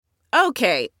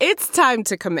Okay, it's time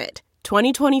to commit.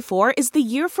 2024 is the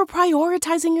year for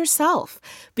prioritizing yourself.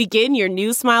 Begin your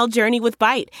new smile journey with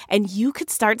Byte, and you could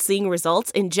start seeing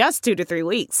results in just 2 to 3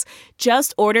 weeks.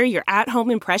 Just order your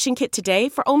at-home impression kit today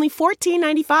for only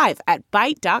 $14.95 at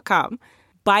Byte.com.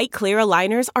 Byte Clear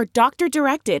aligners are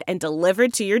doctor-directed and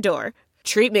delivered to your door.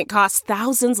 Treatment costs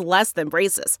thousands less than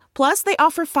braces. Plus, they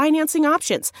offer financing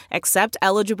options, accept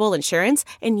eligible insurance,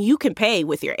 and you can pay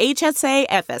with your HSA,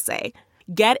 FSA.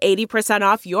 Get 80%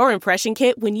 off your impression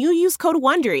kit when you use code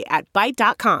WONDERY at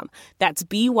Byte.com. That's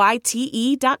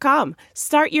BYTE.com.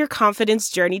 Start your confidence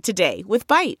journey today with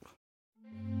Byte.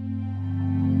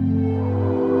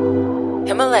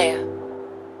 Himalaya.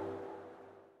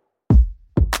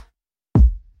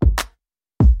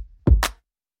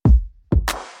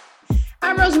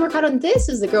 I'm Rosa Mercado, and this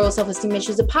is the Girl with Self-Esteem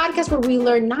Issues, a podcast where we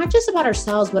learn not just about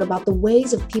ourselves, but about the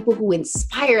ways of people who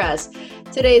inspire us.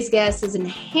 Today's guest is a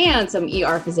handsome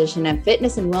ER physician and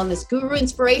fitness and wellness guru,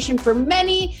 inspiration for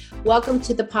many. Welcome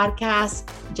to the podcast,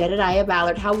 Jedidiah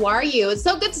Ballard. How are you? It's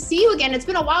so good to see you again. It's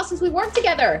been a while since we worked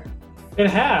together. It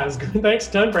has. Thanks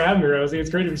a ton for having me, Rosie. It's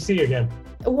great to see you again.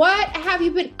 What have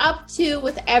you been up to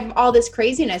with all this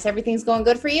craziness? Everything's going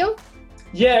good for you?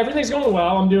 Yeah, everything's going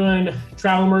well. I'm doing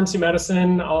travel emergency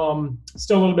medicine,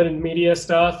 still a little bit in media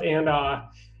stuff, and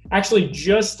actually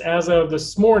just as of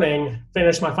this morning,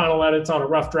 finished my final edits on a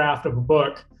rough draft of a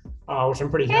book, which I'm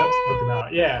pretty stoked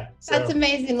about. Yeah. So. That's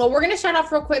amazing. Well, we're going to start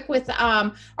off real quick with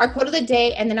our quote of the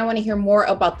day, and then I want to hear more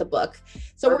about the book.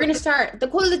 So we're going to start. The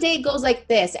quote of the day goes like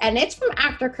this, and it's from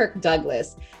actor Kirk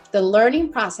Douglas. The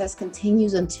learning process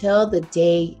continues until the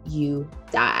day you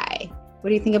die. What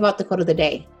do you think about the quote of the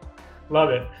day? Love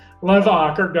it. Love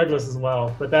Kirk Douglas as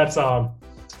well. But that's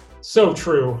so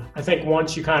true. I think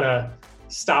once you kind of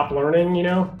stop learning,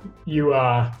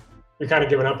 you're kind of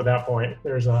giving up at that point.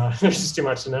 There's just too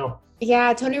much to know.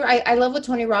 Yeah, I love what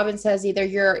Tony Robbins says. Either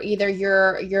you're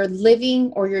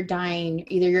living or you're dying.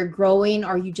 Either you're growing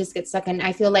or you just get stuck. And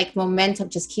I feel like momentum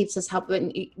just keeps us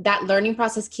helping. That learning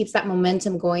process keeps that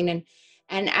momentum going.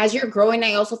 And as you're growing,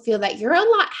 I also feel that you're a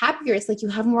lot happier. It's like you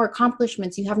have more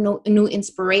accomplishments, you have new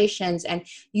inspirations, and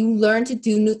you learn to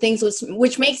do new things,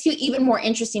 which makes you even more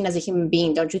interesting as a human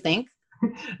being, don't you think?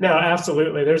 No,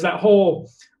 absolutely. There's that whole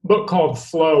book called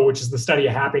Flow, which is the study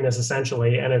of happiness,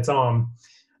 essentially. And it's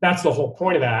that's the whole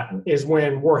point of that, is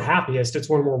when we're happiest, it's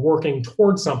when we're working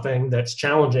towards something that's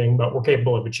challenging, but we're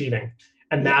capable of achieving.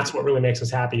 And that's what really makes us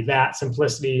happy. That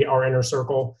simplicity, our inner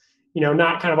circle.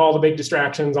 Not kind of all the big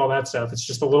distractions, all that stuff. It's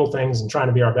just the little things and trying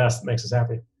to be our best that makes us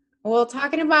happy. Well,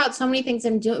 talking about so many things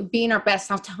and being our best.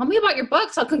 Now, tell me about your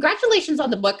book. So congratulations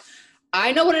on the book.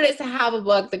 I know what it is to have a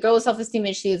book, The Girl with Self-Esteem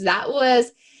Issues. That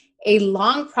was a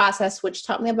long process, which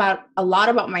taught me a lot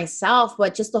about myself,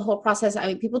 but just the whole process. I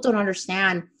mean, people don't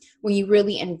understand when you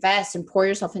really invest and pour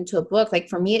yourself into a book. Like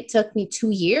for me, it took me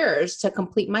 2 years to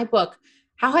complete my book.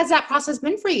 How has that process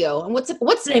been for you? And what's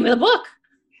the name of the book?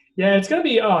 Yeah, it's going to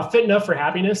be Fit Enough for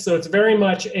Happiness. So it's very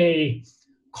much a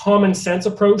common sense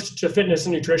approach to fitness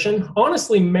and nutrition.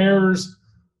 Honestly, mirrors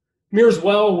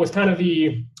well with kind of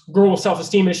the girl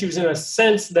self-esteem issues in a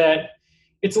sense that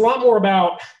it's a lot more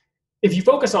about, if you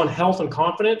focus on health and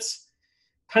confidence,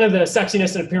 kind of the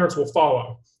sexiness and appearance will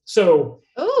follow. So,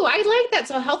 oh, I like that.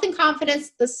 So health and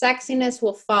confidence, the sexiness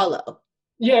will follow.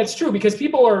 Yeah, it's true, because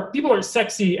people are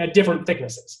sexy at different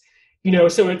thicknesses.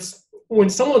 So it's, when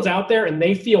someone's out there and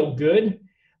they feel good,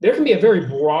 there can be a very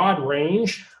broad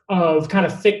range of kind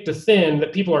of thick to thin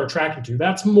that people are attracted to.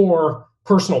 That's more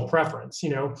personal preference,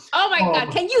 Oh my God.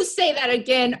 Can you say that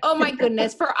again? Oh my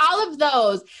goodness. For all of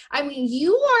those, I mean,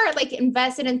 you are like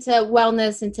invested into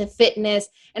wellness, into fitness.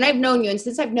 And I've known you. And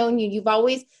since I've known you, you've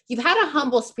had a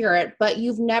humble spirit, but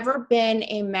you've never been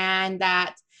a man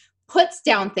that puts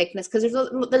down thickness, because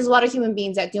there's a lot of human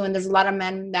beings that do. And there's a lot of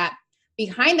men that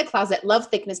behind the closet love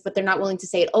thickness, but they're not willing to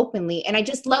say it openly. And I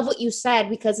just love what you said,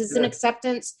 because it's an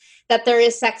acceptance that there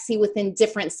is sexy within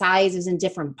different sizes and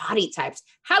different body types.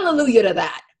 Hallelujah to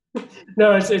that.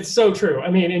 No, it's so true. I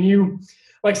mean, and you,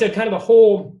 like I said, kind of the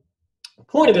whole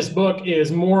point of this book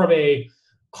is more of a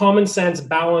common sense,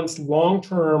 balanced,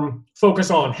 long-term focus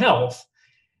on health.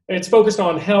 It's focused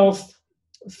on health,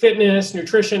 fitness,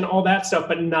 nutrition, all that stuff,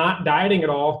 but not dieting at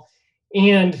all.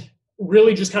 And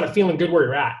really just kind of feeling good where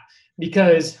you're at.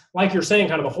 Because like you're saying,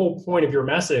 kind of the whole point of your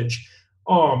message,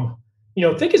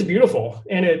 thick is beautiful,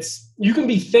 and you can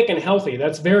be thick and healthy.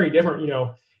 That's very different.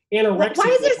 Anorexic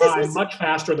will die much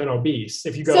faster than obese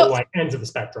if you go ends of the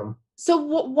spectrum. So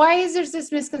why is there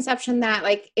this misconception that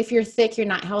like, if you're thick, you're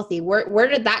not healthy? Where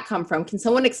did that come from? Can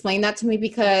someone explain that to me?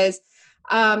 Because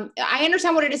I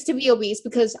understand what it is to be obese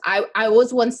because I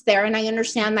was once there, and I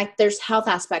understand like there's health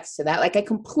aspects to that. Like I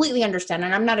completely understand,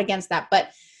 and I'm not against that.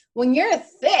 But when you're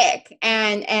thick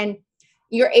and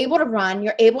you're able to run,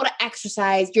 you're able to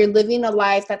exercise, you're living a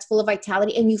life that's full of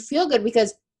vitality, and you feel good,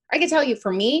 because I can tell you,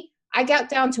 for me, I got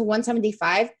down to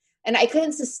 175 and I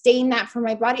couldn't sustain that for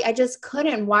my body. I just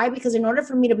couldn't. Why? Because in order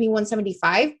for me to be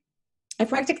 175, I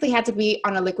practically had to be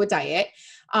on a liquid diet.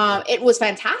 It was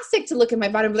fantastic to look at my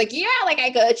body and be like, yeah, like I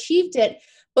achieved it.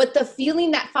 But the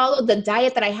feeling that followed the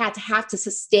diet that I had to have to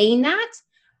sustain that,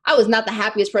 I was not the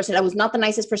happiest person. I was not the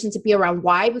nicest person to be around.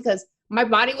 Why? Because my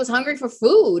body was hungry for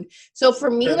food. So for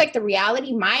me, like the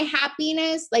reality, my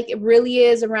happiness, like it really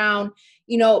is around,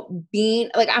 being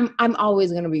like, I'm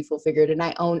always going to be full figured, and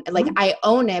I own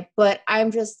it, but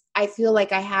I feel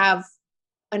like I have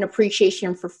an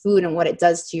appreciation for food and what it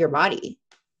does to your body.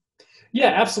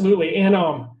 Yeah, absolutely. And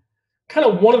kind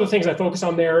of one of the things I focus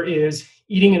on there is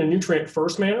eating in a nutrient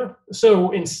first manner.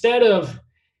 So instead of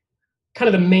kind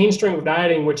of the mainstream of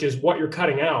dieting, which is what you're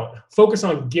cutting out, focus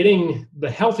on getting the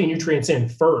healthy nutrients in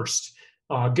first,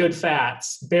 good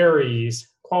fats, berries,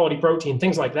 quality protein,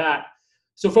 things like that.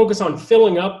 So focus on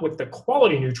filling up with the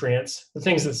quality nutrients, the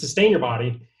things that sustain your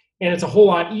body. And it's a whole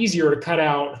lot easier to cut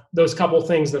out those couple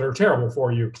things that are terrible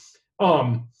for you.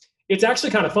 It's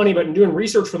actually kind of funny, but in doing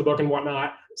research for the book and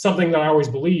whatnot, something that I always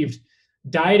believed,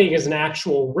 dieting is an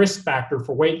actual risk factor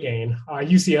for weight gain.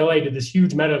 UCLA did this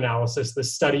huge meta-analysis,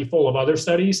 this study full of other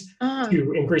studies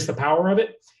to increase the power of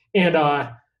it. And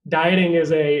dieting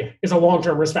is a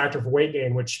long-term risk factor for weight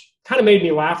gain, which kind of made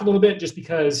me laugh a little bit, just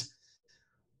because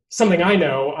something I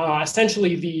know,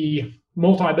 essentially the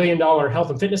multi-billion-dollar health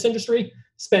and fitness industry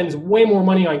spends way more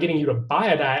money on getting you to buy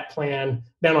a diet plan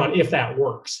than on if that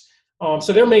works.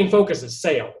 So their main focus is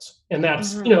sales, and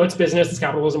that's, it's business, it's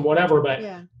capitalism, whatever, but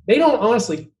they don't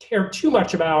honestly care too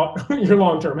much about your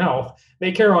long-term health.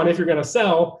 They care on if you're going to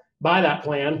sell, buy that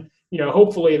plan,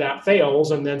 hopefully that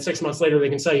fails, and then 6 months later they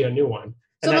can sell you a new one.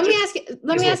 So let me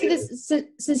ask you this,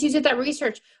 since you did that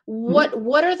research,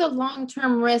 what are the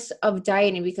long-term risks of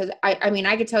dieting? Because I mean,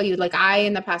 I could tell you, like, I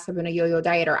in the past have been a yo-yo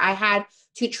dieter. I had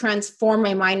to transform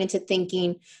my mind into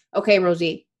thinking, okay,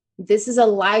 Rosie, this is a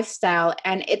lifestyle,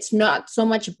 and it's not so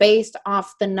much based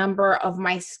off the number of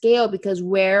my scale, because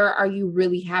where are you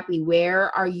really happy? Where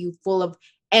are you full of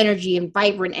energy and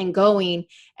vibrant and going,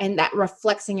 and that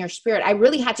reflects in your spirit? I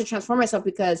really had to transform myself,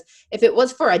 because if it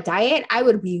was for a diet, I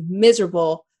would be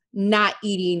miserable not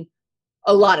eating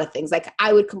a lot of things. Like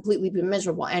I would completely be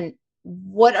miserable. And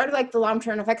what are like the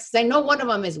long-term effects? Because I know one of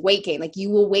them is weight gain. Like you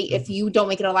will wait, if you don't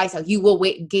make it a lifestyle, you will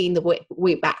gain the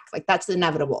weight back. Like that's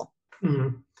inevitable.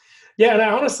 Mm-hmm. Yeah, and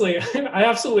I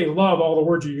absolutely love all the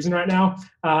words you're using right now.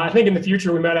 I think in the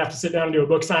future we might have to sit down and do a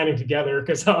book signing together,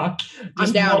 because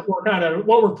just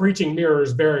what we're preaching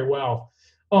mirrors very well.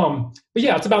 But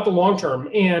yeah, it's about the long term.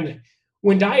 And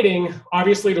when dieting,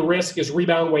 obviously the risk is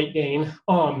rebound weight gain.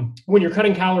 When you're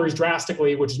cutting calories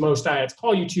drastically, which is most diets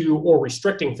call you to, or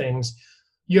restricting things,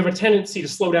 you have a tendency to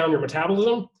slow down your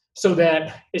metabolism, so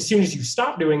that as soon as you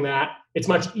stop doing that, it's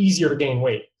much easier to gain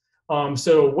weight.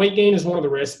 So weight gain is one of the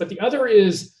risks, but the other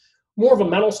is more of a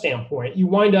mental standpoint. You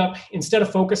wind up, instead of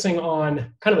focusing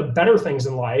on kind of the better things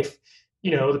in life,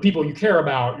 the people you care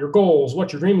about, your goals,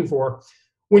 what you're dreaming for,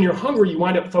 when you're hungry, you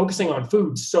wind up focusing on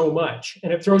food so much,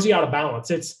 and it throws you out of balance.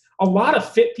 It's a lot of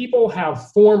fit people have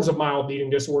forms of mild eating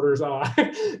disorders.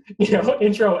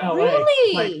 Intro LA,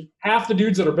 really? Like half the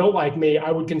dudes that are built like me,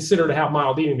 I would consider to have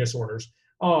mild eating disorders.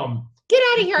 Get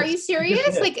out of here. Are you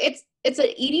serious? Like it's an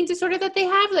eating disorder that they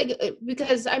have? Like,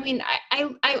 because I mean,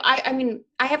 I mean,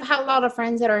 I have had a lot of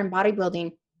friends that are in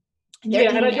bodybuilding, and they're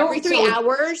eating every 3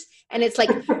 hours, and it's like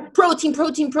protein,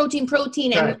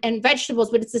 and vegetables,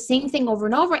 but it's the same thing over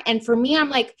and over. And for me, I'm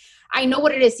like, I know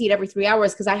what it is to eat every 3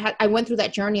 hours, because I went through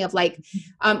that journey of like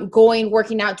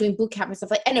working out, doing boot camp and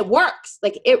stuff and it works.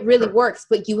 Like it really works,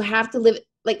 but you have to live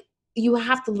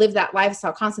that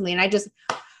lifestyle constantly. And I just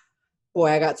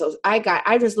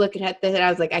looking at this and I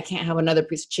was like, I can't have another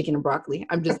piece of chicken and broccoli.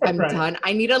 I'm done.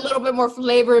 I need a little bit more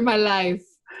flavor in my life.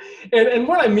 And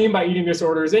what I mean by eating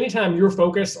disorder is anytime your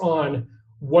focus on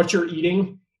what you're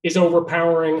eating is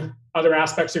overpowering other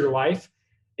aspects of your life,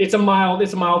 it's a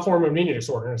mild form of an eating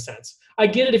disorder in a sense. I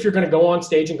get it if you're going to go on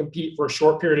stage and compete for a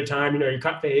short period of time, your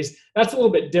cut phase, that's a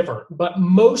little bit different. But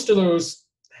most of those,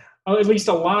 at least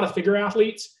a lot of figure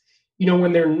athletes,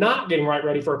 when they're not getting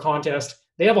ready for a contest,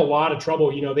 they have a lot of trouble.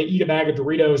 They eat a bag of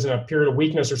Doritos in a period of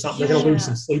weakness or something. They're going to lose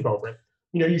some sleep over it.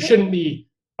 You shouldn't be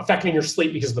affecting your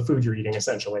sleep because of the food you're eating,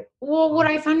 essentially. Well, what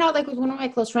I found out, like with one of my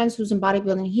close friends who's in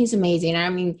bodybuilding, he's amazing. I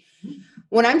mean,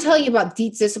 when I'm telling you about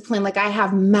deep discipline, like I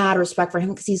have mad respect for him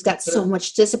because he's got so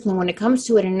much discipline when it comes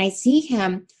to it. And I see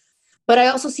him, but I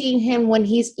also see him when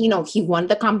he's, he won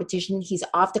the competition, he's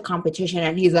off the competition,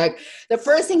 and he's like, the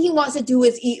first thing he wants to do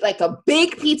is eat like a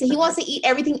big pizza. He wants to eat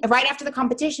everything right after the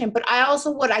competition. But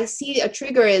what I see a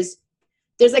trigger is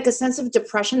there's like a sense of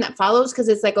depression that follows because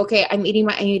it's like, okay, I'm eating.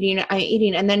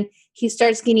 And then he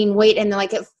starts gaining weight and then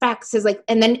like it affects his like,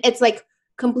 and then it's like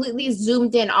completely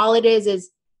zoomed in. All it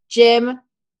is gym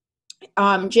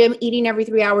eating every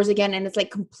 3 hours again. And it's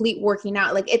like complete working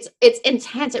out. Like it's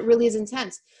intense. It really is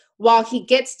intense. While he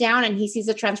gets down and he sees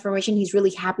the transformation, he's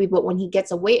really happy. But when he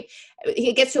gets away,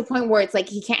 he gets to a point where it's like,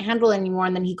 he can't handle it anymore.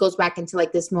 And then he goes back into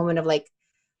like this moment of like,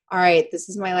 all right, this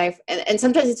is my life. And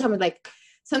sometimes he tells me like,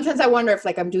 sometimes I wonder if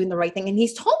like I'm doing the right thing. And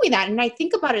he's told me that. And I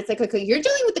think about it, it's like, okay, you're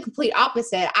dealing with the complete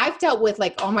opposite. I've dealt with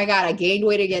like, oh my God, I gained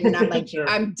weight again. And I'm like, Sure.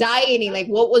 I'm dieting. Like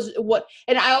what?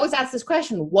 And I always ask this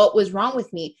question, what was wrong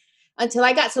with me? Until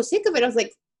I got so sick of it. I was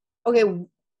like, okay,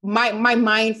 my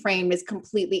mind frame is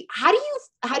completely,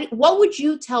 what would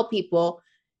you tell people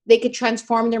they could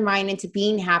transform their mind into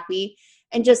being happy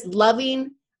and just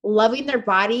loving their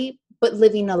body, but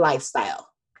living a lifestyle?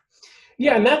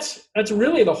 Yeah, and that's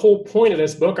really the whole point of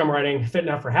this book I'm writing, Fit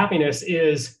Enough for Happiness,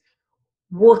 is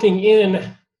working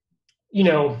in,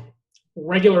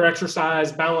 regular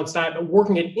exercise, balanced diet, but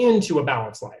working it into a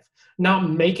balanced life, not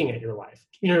making it your life.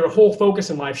 Your whole focus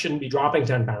in life shouldn't be dropping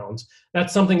 10 pounds.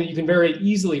 That's something that you can very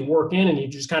easily work in, and you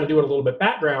just kind of do it a little bit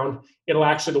background.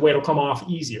 The way it'll come off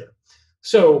easier.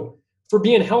 So for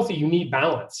being healthy, you need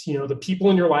balance. The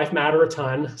people in your life matter a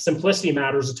ton. Simplicity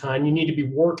matters a ton. You need to be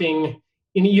working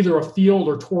in either a field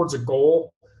or towards a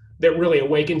goal that really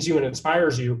awakens you and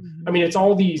inspires you. Mm-hmm. I mean, it's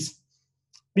all these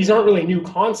aren't really new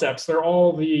concepts. They're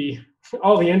all the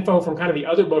info from kind of the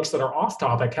other books that are off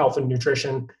topic, health and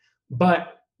nutrition,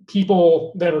 but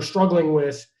people that are struggling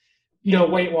with,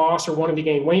 weight loss or wanting to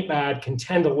gain weight bad can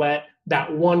tend to let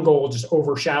that one goal just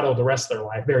overshadow the rest of their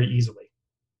life very easily.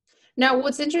 Now,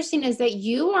 what's interesting is that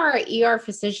you are an ER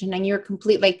physician and you're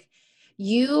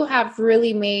you have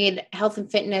really made health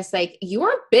and fitness, like you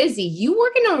are busy. You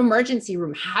work in an emergency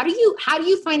room. How do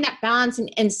you find that balance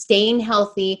and staying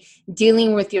healthy,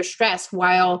 dealing with your stress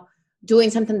while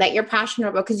doing something that you're passionate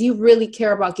about? Because you really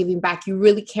care about giving back. You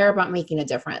really care about making a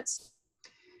difference.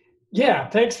 Yeah,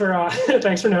 thanks for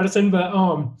noticing.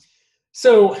 But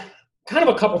so kind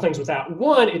of a couple things with that.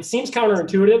 One, it seems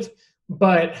counterintuitive,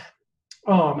 but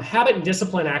habit and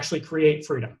discipline actually create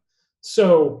freedom.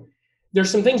 So there's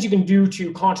some things you can do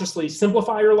to consciously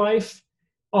simplify your life,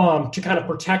 to kind of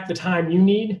protect the time you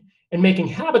need, and making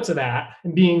habits of that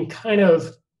and being kind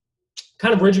of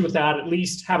rigid with that, at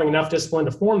least having enough discipline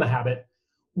to form the habit,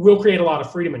 will create a lot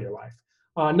of freedom in your life.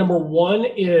 Number one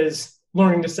is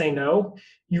learning to say no.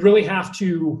 You really have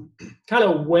to kind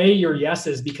of weigh your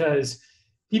yeses because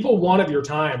people want of your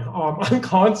time. I'm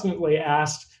constantly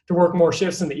asked to work more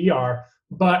shifts in the ER,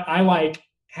 but I like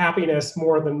happiness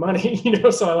more than money,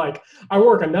 so I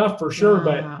work enough for sure. Wow.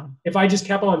 But if I just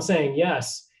kept on saying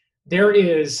yes, there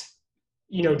is,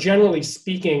 generally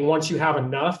speaking, once you have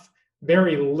enough,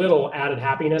 very little added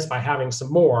happiness by having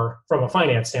some more from a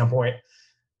finance standpoint.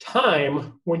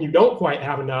 Time, when you don't quite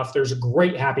have enough, there's a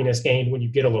great happiness gained when you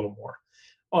get a little more.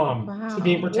 Wow. So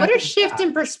being protected. What a shift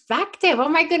in perspective. Oh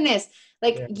my goodness.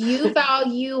 You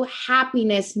value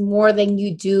happiness more than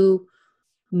you do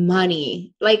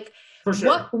money. For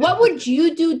sure. What would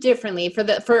you do differently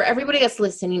for everybody that's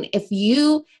listening if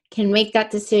you can make that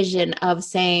decision of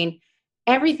saying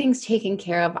everything's taken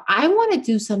care of, I want to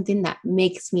do something that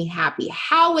makes me happy?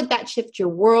 How would that shift your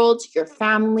world, your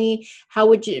family? How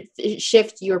would you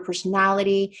shift your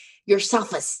personality, your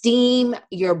self-esteem,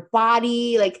 your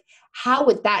body? How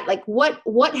would that,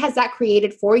 what has that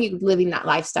created for you living that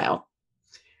lifestyle?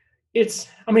 It's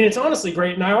honestly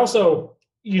great. And I also,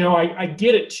 I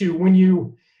get it too. When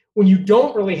you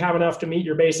don't really have enough to meet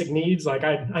your basic needs, like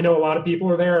I know a lot of people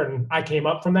are there, and I came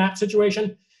up from that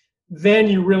situation, then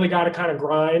you really got to kind of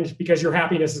grind because your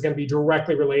happiness is going to be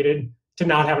directly related to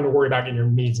not having to worry about getting your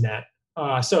needs met.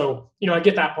 So, I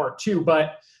get that part too.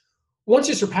 But once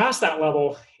you surpass that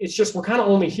level, it's just we're kind of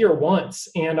only here once.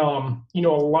 And, a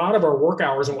lot of our work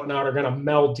hours and whatnot are going to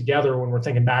meld together when we're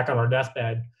thinking back on our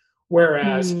deathbed.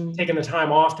 Whereas taking the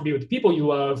time off to be with the people you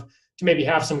love, to maybe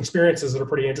have some experiences that are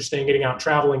pretty interesting, getting out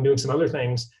traveling, doing some other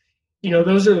things,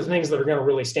 those are the things that are going to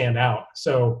really stand out.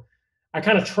 So I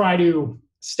kind of try to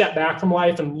step back from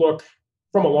life and look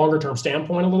from a longer term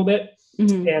standpoint a little bit.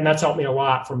 Mm-hmm. And that's helped me a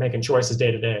lot for making choices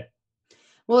day to day.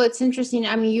 Well, it's interesting.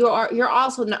 I mean, you're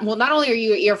also not only are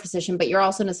you an ear physician, but you're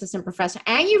also an assistant professor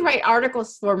and you write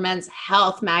articles for Men's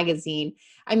Health magazine.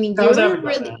 I mean, I was happy about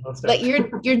really that. That's like good.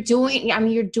 you're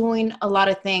doing a lot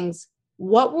of things.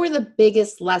 What were the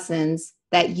biggest lessons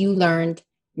that you learned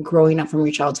growing up from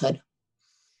your childhood?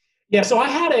 Yeah, so I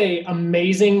had a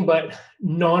amazing but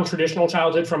non-traditional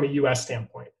childhood from a U.S.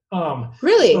 standpoint. So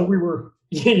Really? we were,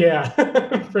 yeah,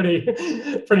 pretty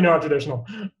non-traditional,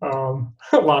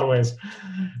 a lot of ways.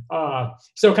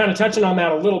 So kind of touching on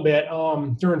that a little bit.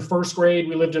 During first grade,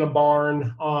 we lived in a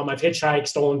barn. I've hitchhiked,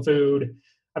 stolen food.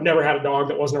 I've never had a dog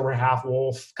that wasn't over half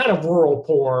wolf. Kind of rural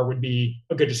poor would be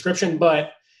a good description,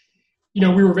 but we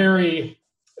were very,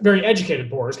 very educated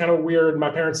poor. It's kind of weird. My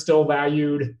parents still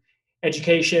valued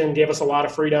education, gave us a lot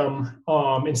of freedom,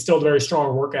 instilled a very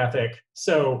strong work ethic.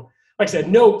 So, like I said,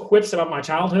 no quips about my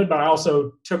childhood, but I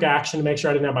also took action to make sure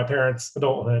I didn't have my parents'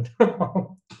 adulthood.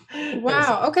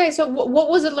 Wow. Okay. So what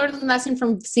was a learning lesson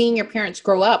from seeing your parents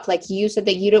grow up? Like you said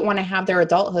that you didn't want to have their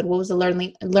adulthood. What was the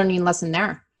learning lesson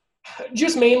there?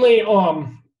 Just mainly,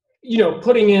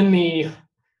 putting in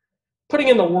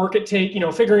the work it take,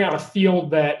 figuring out a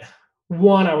field that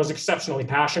one, I was exceptionally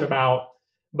passionate about,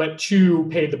 but two,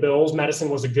 paid the bills. Medicine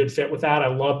was a good fit with that. I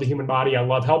love the human body. I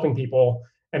love helping people,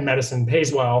 and medicine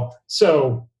pays well.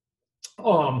 So,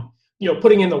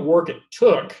 putting in the work it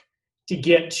took to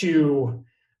get to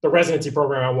the residency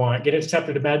program I want, get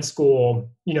accepted to med school,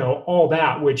 all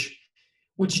that, which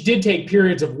did take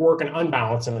periods of work and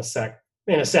unbalance in a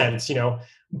sense,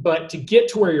 but to get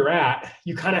to where you're at,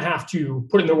 you kind of have to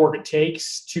put in the work it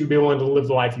takes to be willing to live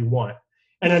the life you want.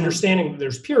 And understanding that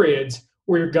there's periods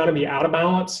where you're going to be out of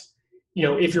balance,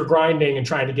 if you're grinding and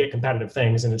trying to get competitive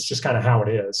things, and it's just kind of how it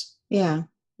is. Yeah.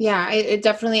 Yeah. It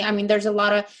definitely, I mean, there's a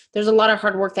lot of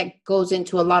hard work that goes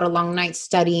into a lot of long nights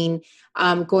studying,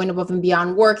 going above and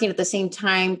beyond, working at the same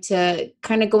time to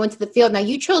kind of go into the field. Now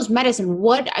you chose medicine.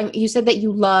 You said that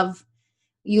you love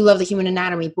the human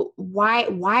anatomy, but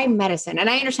why medicine? And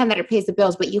I understand that it pays the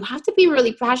bills, but you have to be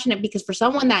really passionate because for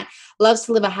someone that loves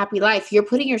to live a happy life, you're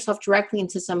putting yourself directly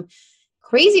into some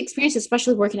crazy experiences,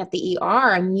 especially working at the ER.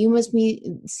 I mean, you must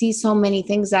see so many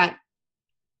things that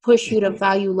push you to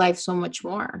value life so much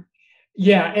more.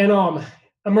 Yeah. And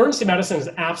emergency medicine is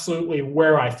absolutely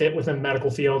where I fit within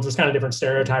medical fields. There's kind of different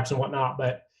stereotypes and whatnot,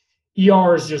 but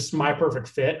ER is just my perfect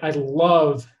fit. I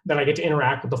love that I get to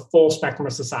interact with the full spectrum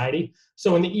of society.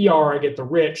 So in the ER, I get the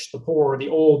rich, the poor, the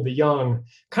old, the young,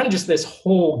 kind of just this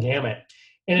whole gamut.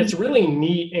 And it's really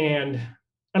neat and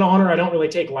an honor I don't really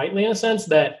take lightly, in a sense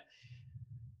that,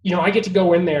 I get to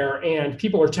go in there and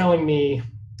people are telling me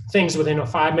things within a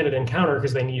 5-minute encounter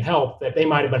because they need help that they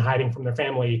might have been hiding from their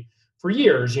family for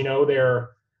years, their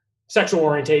sexual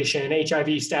orientation,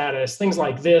 HIV status, things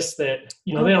like this that,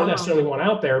 they don't necessarily want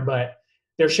out there, but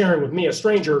they're sharing with me, a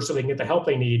stranger, so they can get the help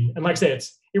they need. And like I said,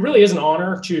 it really is an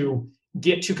honor to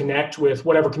get to connect with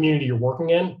whatever community you're working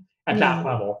in at that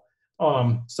level.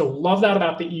 So love that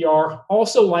about the ER.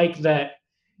 Also like that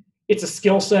it's a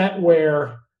skill set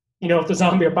where, if the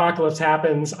zombie apocalypse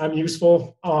happens, I'm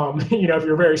useful. If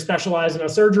you're very specialized in a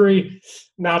surgery,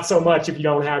 not so much if you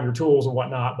don't have your tools and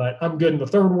whatnot, but I'm good in the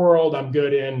third world. I'm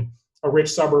good in a rich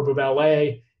suburb of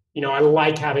LA. I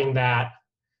like having that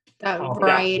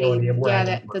variety.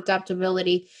 The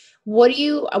adaptability.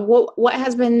 What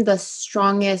has been the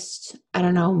strongest, I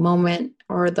don't know, moment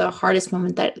or the hardest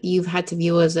moment that you've had to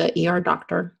view as an ER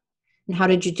doctor? And how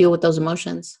did you deal with those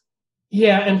emotions?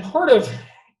 Yeah. And part of,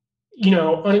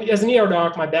 as an ER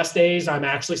doc, my best days, I'm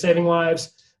actually saving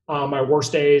lives. My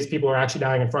worst days, people are actually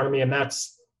dying in front of me. And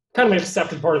that's kind of an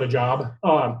accepted part of the job.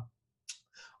 I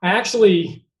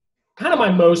actually, kind of my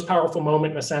most powerful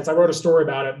moment in a sense, I wrote a story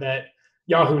about it that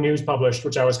Yahoo News published,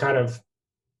 which I was kind of,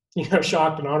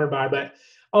 shocked and honored by. But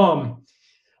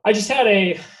I just had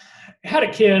a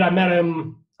kid. I met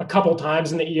him a couple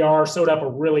times in the ER, sewed up a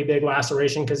really big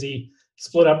laceration because he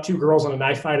split up 2 girls in a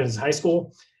knife fight at his high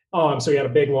school. So he had a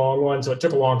big, long one. So it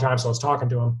took a long time. So I was talking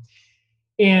to him.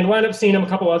 And wound up seeing him a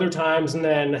couple other times. And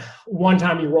then one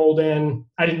time he rolled in.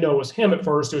 I didn't know it was him at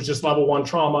first. It was just level 1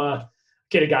 trauma.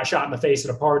 Kid had got shot in the face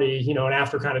at a party, and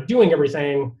after kind of doing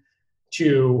everything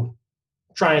to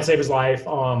try and save his life,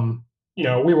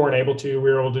 we weren't able to. We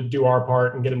were able to do our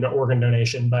part and get him to organ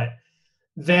donation. But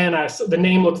then the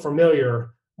name looked familiar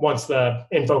once the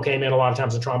info came in. A lot of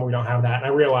times in trauma, we don't have that. And I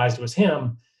realized it was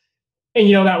him.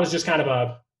 And, that was just kind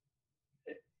of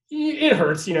it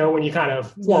hurts, when you kind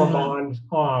of form a bond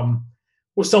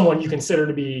with someone you consider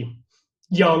to be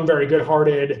young, very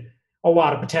good-hearted, a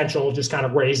lot of potential, just kind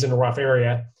of raised in a rough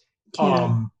area.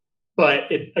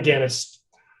 But it's,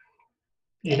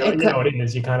 it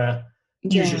is, you kind of,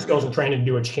 use your skills and training to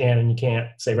do what you can, and you can't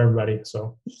save everybody.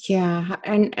 So yeah.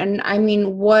 And I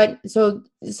mean, so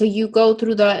you go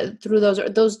through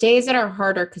those days that are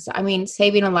harder. Cause I mean,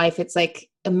 saving a life, it's like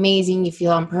amazing. You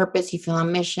feel on purpose, you feel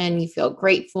on mission, you feel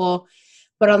grateful.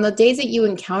 But on the days that you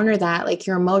encounter that, like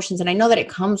your emotions, and I know that it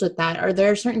comes with that, are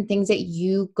there certain things that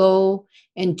you go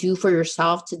and do for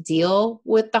yourself to deal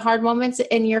with the hard moments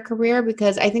in your career?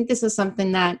 Because I think this is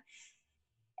something that,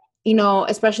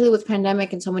 especially with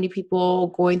pandemic and so many people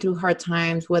going through hard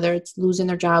times, whether it's losing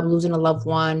their job, losing a loved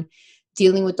one,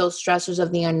 dealing with those stressors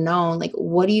of the unknown, like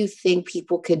what do you think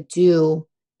people could do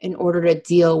in order to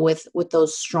deal with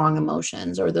those strong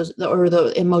emotions or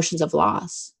the emotions of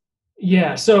loss?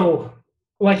 Yeah. So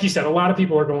like you said, a lot of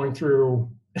people are going through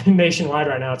nationwide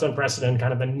right now. It's unprecedented,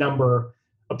 kind of the number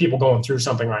of people going through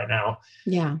something right now.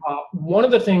 Yeah. One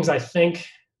of the things I think,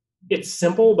 it's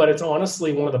simple, but it's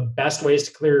honestly one of the best ways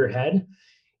to clear your head,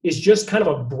 is just kind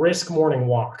of a brisk morning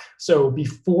walk. So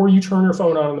before you turn your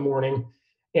phone on in the morning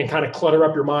and kind of clutter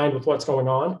up your mind with what's going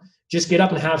on, just get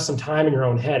up and have some time in your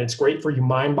own head. It's great for you,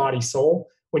 mind, body, soul.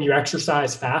 When you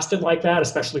exercise fasted like that,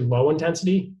 especially low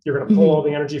intensity, you're going to pull all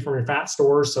the energy from your fat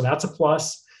stores. So that's a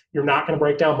plus. You're not going to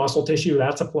break down muscle tissue.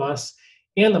 That's a plus.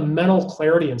 And the mental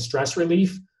clarity and stress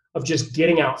relief of just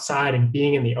getting outside and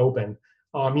being in the open.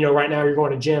 Right now you're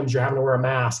going to gyms, you're having to wear a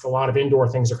mask. A lot of indoor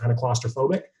things are kind of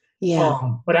claustrophobic.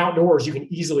 Yeah. But outdoors, you can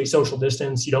easily social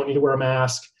distance. You don't need to wear a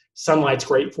mask. Sunlight's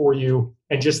great for you.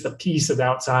 And just the peace of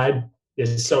outside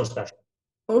is so special.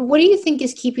 What do you think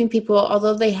is keeping people,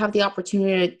 although they have the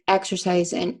opportunity to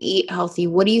exercise and eat healthy,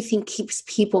 what do you think keeps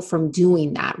people from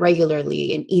doing that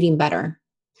regularly and eating better?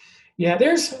 Yeah,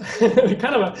 there's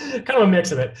kind of a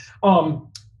mix of it.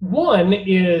 One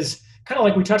is kind of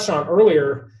like we touched on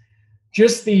earlier,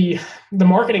 just the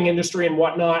marketing industry and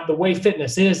whatnot, the way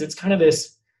fitness is, it's kind of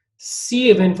this sea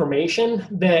of information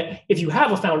that if you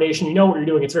have a foundation, you know what you're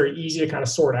doing, it's very easy to kind of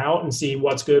sort out and see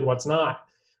what's good, what's not.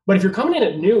 But if you're coming in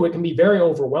at new, it can be very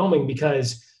overwhelming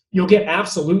because you'll get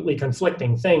absolutely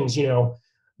conflicting things,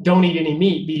 don't eat any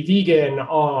meat, be vegan,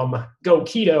 go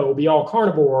keto, be all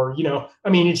carnivore,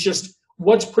 it's just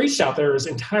what's preached out there is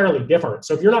entirely different.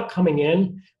 So if you're not coming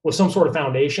in with some sort of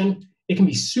foundation, it can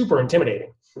be super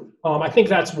intimidating. I think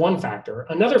that's one factor.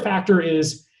 Another factor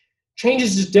is change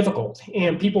is just difficult,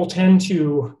 and people tend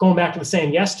to, going back to the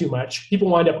saying yes too much, people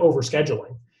wind up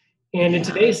overscheduling. And in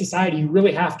today's society, you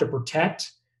really have to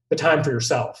protect the time for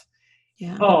yourself.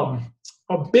 Yeah.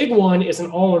 A big one is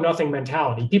an all or nothing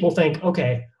mentality. People think,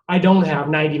 okay, I don't have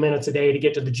 90 minutes a day to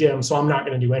get to the gym, so I'm not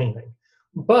going to do anything.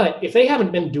 But if they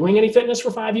haven't been doing any fitness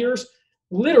for 5 years,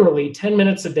 literally 10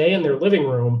 minutes a day in their living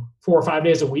room, 4 or 5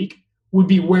 days a week, would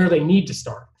be where they need to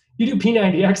start. You do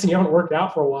P90X and you haven't worked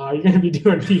out for a while, you're going to be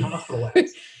doing P hospital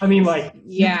X. You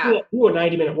can't do a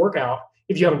 90-minute workout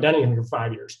if you haven't done anything for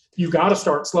 5 years. You've got to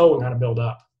start slow and kind of build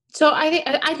up. So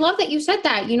I love that you said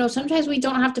that. Sometimes we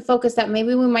don't have to focus that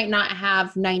maybe we might not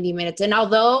have 90 minutes. And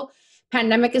although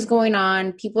pandemic is going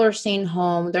on, people are staying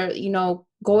home. They're,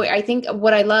 I think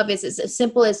what I love is as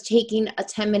simple as taking a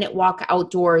 10-minute walk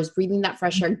outdoors, breathing that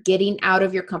fresh air, getting out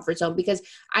of your comfort zone, because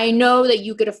I know that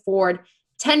you could afford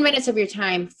 10 minutes of your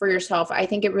time for yourself. I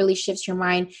think it really shifts your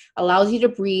mind, allows you to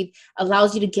breathe,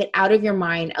 allows you to get out of your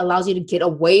mind, allows you to get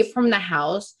away from the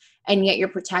house, and yet you're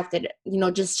protected.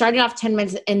 Just starting off 10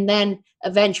 minutes and then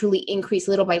eventually increase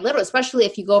little by little, especially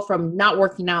if you go from not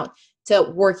working out to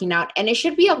working out. And it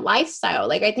should be a lifestyle.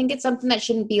 Like, I think it's something that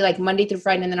shouldn't be like Monday through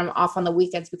Friday and then I'm off on the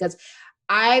weekends, because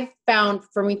I've found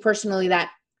for me personally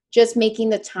that just making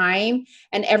the time,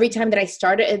 and every time that I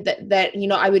started that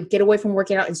I would get away from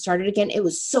working out and start it again, it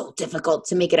was so difficult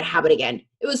to make it a habit again.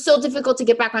 It was so difficult to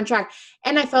get back on track.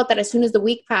 And I felt that as soon as the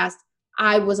week passed,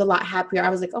 I was a lot happier. I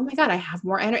was like, oh my God, I have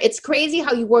more energy. It's crazy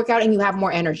how you work out and you have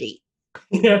more energy.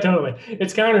 Yeah, totally.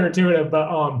 It's counterintuitive,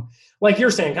 but like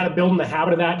you're saying, kind of building the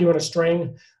habit of that, doing a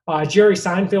string. Jerry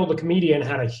Seinfeld, the comedian,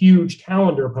 had a huge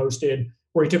calendar posted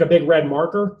where he took a big red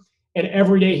marker, and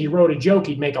every day he wrote a joke,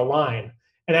 he'd make a line.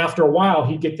 And after a while,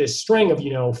 he'd get this string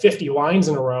of, 50 lines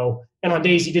in a row. And on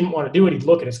days he didn't want to do it, he'd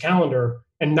look at his calendar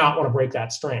and not want to break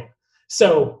that string.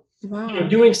 So wow.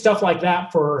 Doing stuff like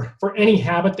that for any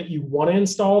habit that you want to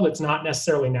install that's not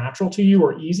necessarily natural to you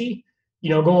or easy,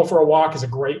 going for a walk is a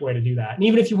great way to do that. And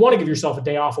even if you want to give yourself a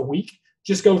day off a week,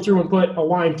 just go through and put a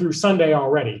line through Sunday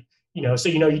already, so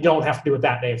you don't have to do it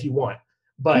that day if you want.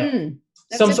 But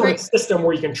some sort of system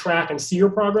where you can track and see your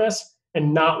progress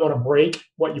and not want to break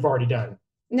what you've already done.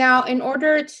 Now, in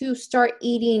order to start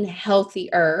eating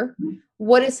healthier,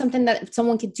 what is something that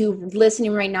someone could do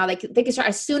listening right now? Like they can start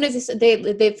as soon as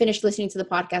they finish listening to the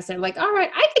podcast. They're like, all right,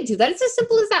 I can do that. It's as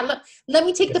simple as that. Let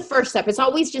me take the first step. It's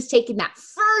always just taking that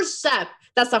first step.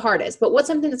 That's the hardest. But what's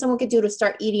something that someone could do to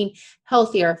start eating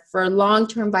healthier for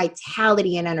long-term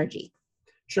vitality and energy?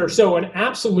 Sure. So an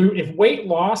absolute, if weight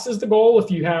loss is the goal, if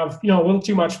you have, a little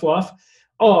too much fluff,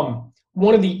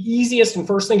 one of the easiest and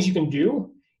first things you can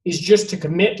do is just to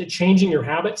commit to changing your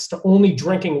habits to only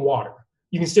drinking water.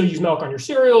 You can still use milk on your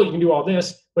cereal. You can do all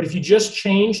this. But if you just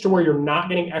change to where you're not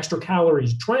getting extra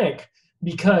calories drank,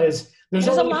 because there's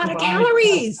a lot of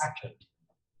calories.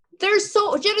 There's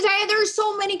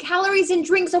so many calories in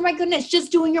drinks. Oh my goodness.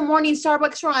 Just doing your morning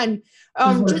Starbucks run.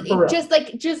 Just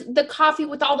the coffee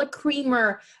with all the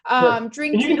creamer.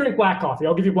 Drink. And you can drink black coffee.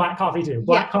 I'll give you black coffee too.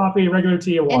 Black coffee, regular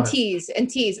tea, and water. And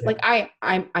teas. Yeah. Like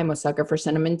I'm a sucker for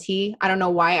cinnamon tea. I don't know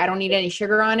why. I don't need any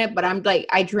sugar on it, but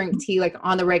I drink tea like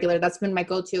on the regular. That's been my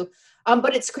go-to.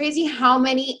 But it's crazy how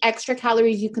many extra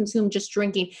calories you consume just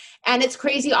drinking. And it's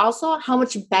crazy also how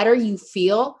much better you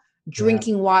feel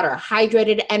drinking water,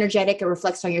 hydrated, energetic. It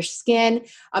reflects on your skin.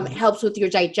 It helps with your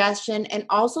digestion. And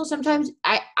also sometimes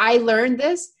I learned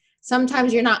this,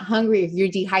 sometimes you're not hungry if you're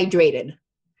dehydrated.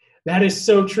 That is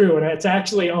so true. And it's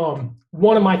actually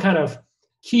one of my kind of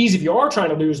keys. If you are trying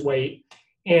to lose weight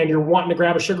and you're wanting to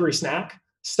grab a sugary snack,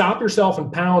 stop yourself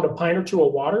and pound a pint or two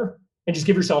of water and just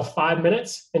give yourself 5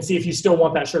 minutes and see if you still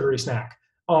want that sugary snack.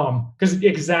 Because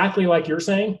exactly like you're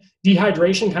saying,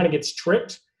 dehydration kind of gets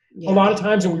tricked a lot of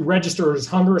times when we register as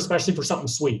hunger, especially for something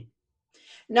sweet.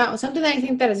 No, something that I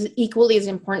think that is equally as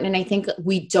important, and I think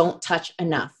we don't touch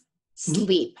enough,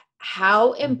 sleep.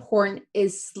 How important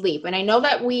is sleep? And I know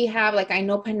that we have, I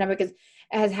know pandemic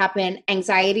has happened.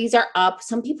 Anxieties are up.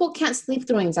 Some people can't sleep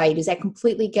through anxieties. I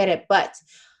completely get it. But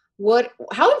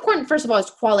how important, first of all, is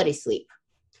quality sleep?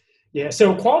 Yeah.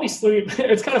 So quality sleep,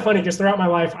 it's kind of funny because throughout my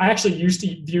life, I actually used to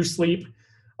view sleep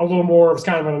a little more as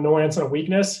kind of an annoyance and a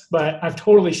weakness, but I've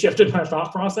totally shifted my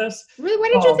thought process. Really? Why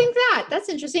did you think that? That's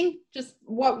interesting. Just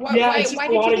why did you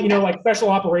think that? Like special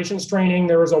operations training,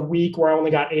 there was a week where I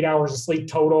only got 8 hours of sleep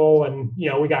total. And,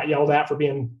 we got yelled at for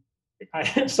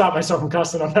I stopped myself from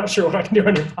cussing. I'm not sure what I can do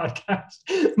on your podcast,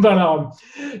 but,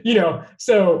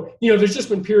 there's just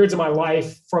been periods of my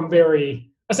life from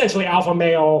very essentially alpha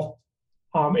male,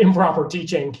 improper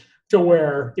teaching to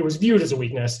where it was viewed as a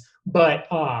weakness.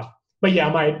 But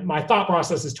yeah, my thought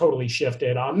process has totally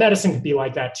shifted. Medicine could be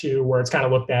like that too, where it's kind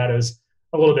of looked at as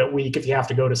a little bit weak if you have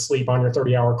to go to sleep on your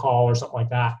 30-hour call or something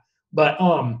like that. But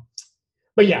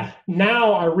yeah,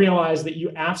 now I realize that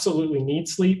you absolutely need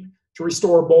sleep to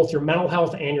restore both your mental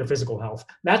health and your physical health.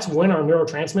 That's when our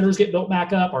neurotransmitters get built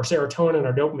back up, our serotonin,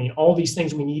 our dopamine, all these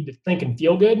things we need to think and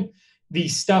feel good. The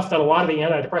stuff that a lot of the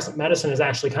antidepressant medicine is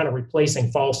actually kind of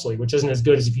replacing falsely, which isn't as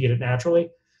good as if you get it naturally.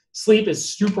 Sleep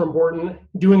is super important.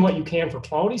 Doing what you can for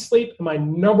quality sleep. And my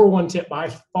number one tip by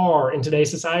far in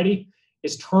today's society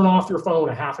is turn off your phone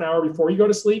a half an hour before you go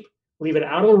to sleep, leave it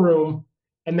out of the room,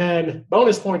 and then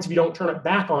bonus points if you don't turn it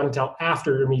back on until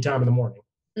after your me time in the morning.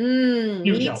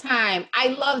 Me time. I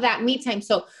love that, me time.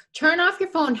 So turn off your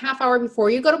phone half hour before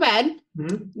you go to bed.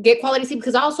 Get quality sleep,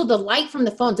 because also the light from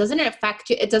the phone, doesn't it affect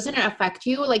you? It doesn't affect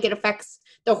you like it affects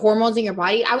the hormones in your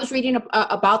body. I was reading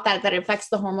about that it affects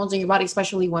the hormones in your body,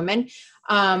 especially women.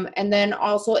 And then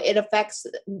also it affects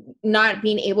not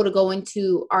being able to go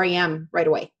into REM right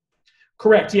away.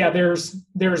 Correct. Yeah, there's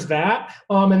that.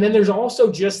 And then there's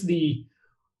also just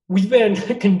we've been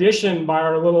conditioned by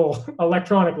our little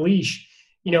electronic leash.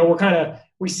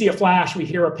 We see a flash, we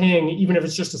hear a ping, even if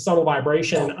it's just a subtle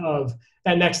vibration of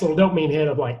that next little dopamine hit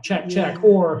of like, check,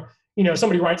 or,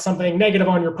 somebody writes something negative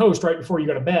on your post right before you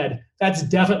go to bed. That's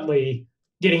definitely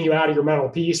getting you out of your mental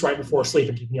peace right before sleep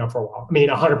and keeping you up for a while. I mean,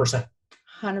 100%.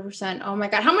 100%. Oh my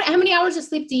God. How many hours of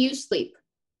sleep do you sleep?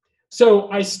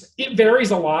 So it varies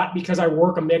a lot because I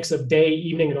work a mix of day,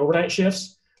 evening, and overnight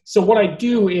shifts. So what I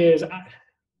do is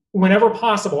whenever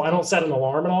possible, I don't set an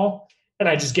alarm at all. And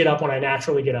I just get up when I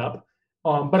naturally get up.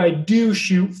 But I do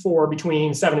shoot for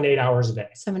between 7 and 8 hours a day.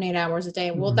 7, 8 hours a day.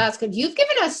 Well, that's good. You've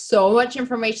given us so much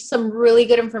information, some really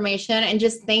good information. And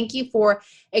just thank you for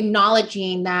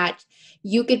acknowledging that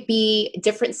you could be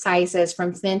different sizes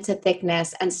from thin to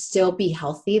thickness and still be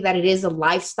healthy, that it is a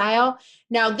lifestyle.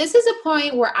 Now, this is a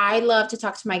point where I love to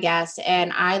talk to my guests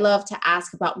and I love to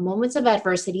ask about moments of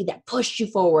adversity that pushed you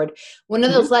forward. One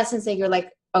of those lessons that you're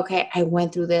like, okay, I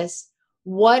went through this.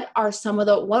 What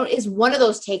is one of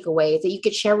those takeaways that you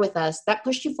could share with us that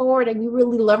pushed you forward and you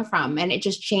really learned from, and it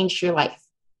just changed your life?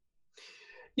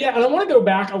 Yeah. And I want to go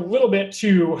back a little bit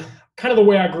to kind of the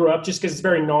way I grew up, just because it's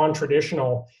very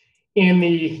non-traditional in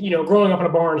the, growing up in a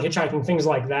barn, hitchhiking, things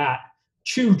like that.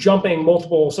 to jumping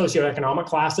multiple socioeconomic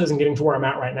classes and getting to where I'm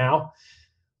at right now.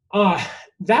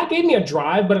 That gave me a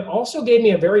drive, but it also gave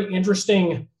me a very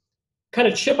interesting kind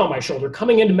of chip on my shoulder.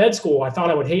 Coming into med school, I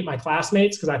thought I would hate my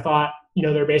classmates because I thought,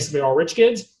 they're basically all rich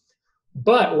kids.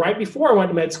 But right before I went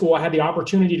to med school, I had the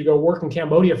opportunity to go work in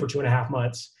Cambodia for 2.5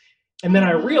 months. And then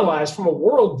I realized from a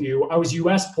worldview, I was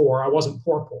US poor, I wasn't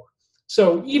poor.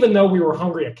 So even though we were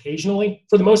hungry occasionally,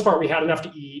 for the most part, we had enough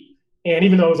to eat. And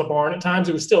even though it was a barn at times,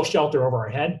 it was still shelter over our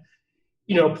head.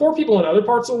 Poor people in other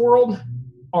parts of the world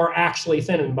are actually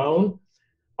thin and bone.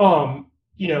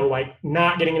 Like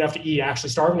not getting enough to eat, actually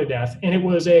starving to death. And it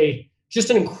was just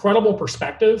an incredible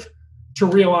perspective to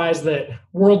realize that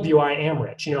worldview, I am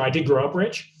rich. I did grow up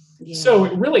rich. Yeah. So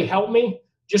it really helped me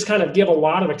just kind of give a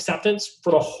lot of acceptance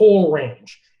for the whole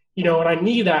range, and I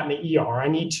need that in the ER. I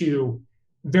need to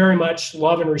very much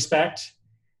love and respect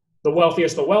the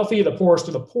wealthiest of the wealthy, the poorest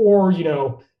of the poor,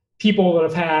 people that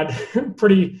have had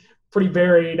pretty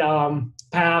varied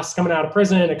past coming out of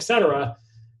prison, et cetera,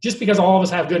 just because all of us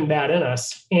have good and bad in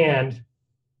us. And,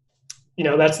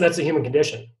 that's a human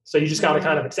condition. So you just got to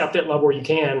kind of accept it, love where you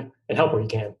can, and help where you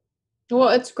can. Well,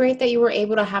 it's great that you were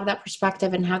able to have that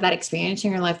perspective and have that experience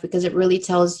in your life, because it really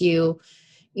tells you,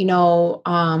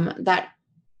 that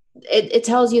it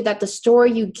tells you that the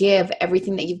story you give,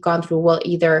 everything that you've gone through, will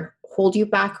either hold you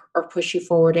back or push you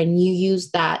forward. And you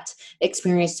use that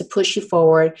experience to push you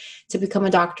forward to become a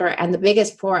doctor. And the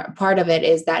biggest part of it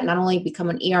is that not only become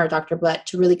an ER doctor, but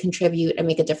to really contribute and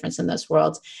make a difference in this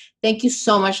world. Thank you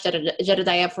so much,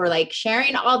 Jedidiah, for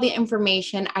sharing all the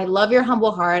information. I love your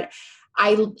humble heart.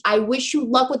 I wish you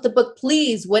luck with the book.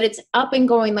 Please, when it's up and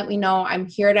going, let me know. I'm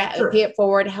here to pay it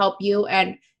forward, help you.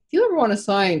 And if you ever want to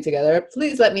sign together,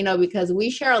 please let me know, because we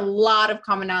share a lot of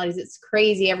commonalities. It's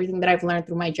crazy, everything that I've learned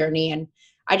through my journey. And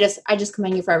I just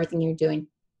commend you for everything you're doing.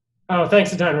 Oh,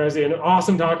 thanks a ton, Rosie. And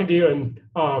awesome talking to you. And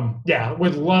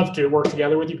would love to work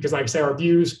together with you, because like I say, our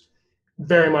views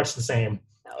very much the same.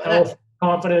 Health,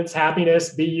 confidence,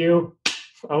 happiness, be you.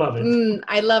 I love it.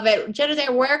 I love it.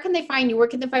 Jedidiah, where can they find you? Where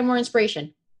can they find more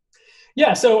inspiration?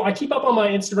 Yeah, so I keep up on my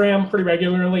Instagram pretty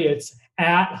regularly. It's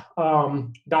at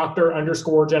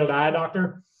Dr._Jedidiah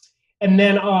Doctor. And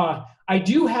then I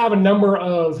do have a number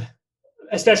of,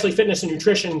 especially fitness and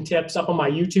nutrition tips up on my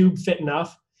YouTube, Fit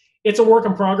Enough. It's a work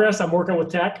in progress. I'm working with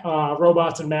tech.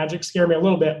 Robots and magic scare me a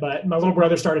little bit, but my little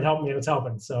brother started helping me and it's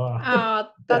helping. So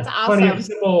that's awesome. Plenty of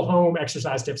simple home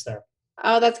exercise tips there.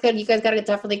 Oh, that's good. You guys got to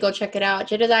definitely go check it out.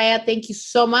 Jedidiah, thank you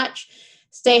so much.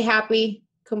 Stay happy.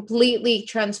 Completely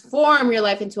transform your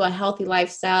life into a healthy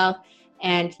lifestyle.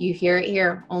 And you hear it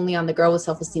here only on The Girl with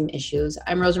Self-Esteem Issues.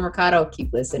 I'm Rosa Mercado.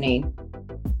 Keep listening.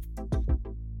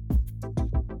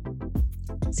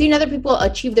 Seeing other people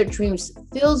achieve their dreams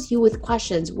fills you with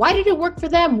questions. Why did it work for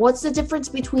them? What's the difference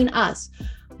between us?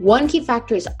 One key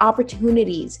factor is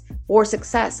opportunities for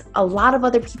success. A lot of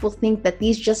other people think that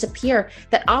these just appear,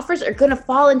 that offers are going to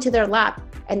fall into their lap.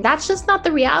 And that's just not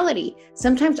the reality.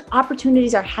 Sometimes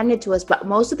opportunities are handed to us, but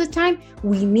most of the time,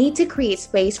 we need to create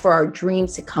space for our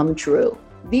dreams to come true.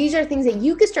 These are things that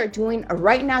you can start doing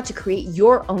right now to create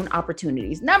your own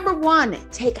opportunities. Number 1,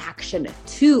 take action.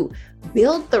 2,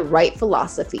 build the right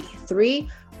philosophy. 3,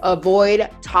 avoid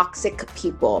toxic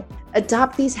people.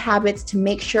 Adopt these habits to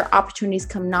make sure opportunities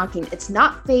come knocking. It's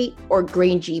not fate or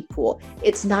Grange pool.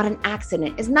 It's not an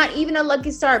accident. It's not even a lucky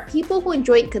star. People who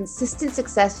enjoy consistent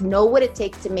success know what it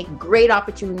takes to make great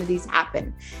opportunities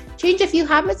happen. Change a few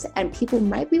habits and people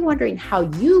might be wondering how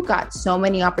you got so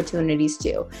many opportunities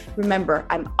too. Remember,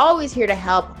 I'm always here to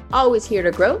help, always here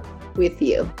to grow with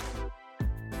you.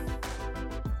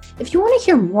 If you want to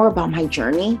hear more about my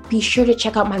journey, be sure to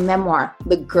check out my memoir,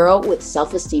 The Girl with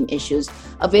Self-Esteem Issues,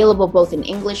 available both in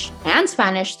English and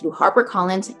Spanish through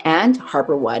HarperCollins and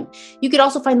HarperOne. You could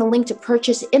also find the link to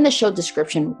purchase in the show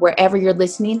description wherever you're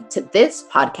listening to this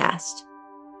podcast.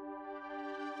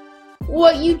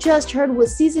 What you just heard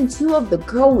was season 2 of The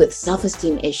Girl with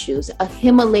Self-Esteem Issues, a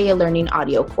Himalaya learning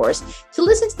audio course. To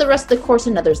listen to the rest of the course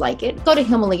and others like it, go to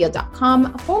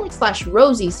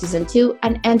Himalaya.com/Rosie season 2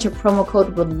 and enter promo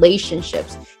code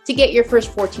relationships to get your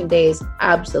first 14 days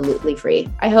absolutely free.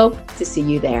 I hope to see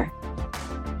you there.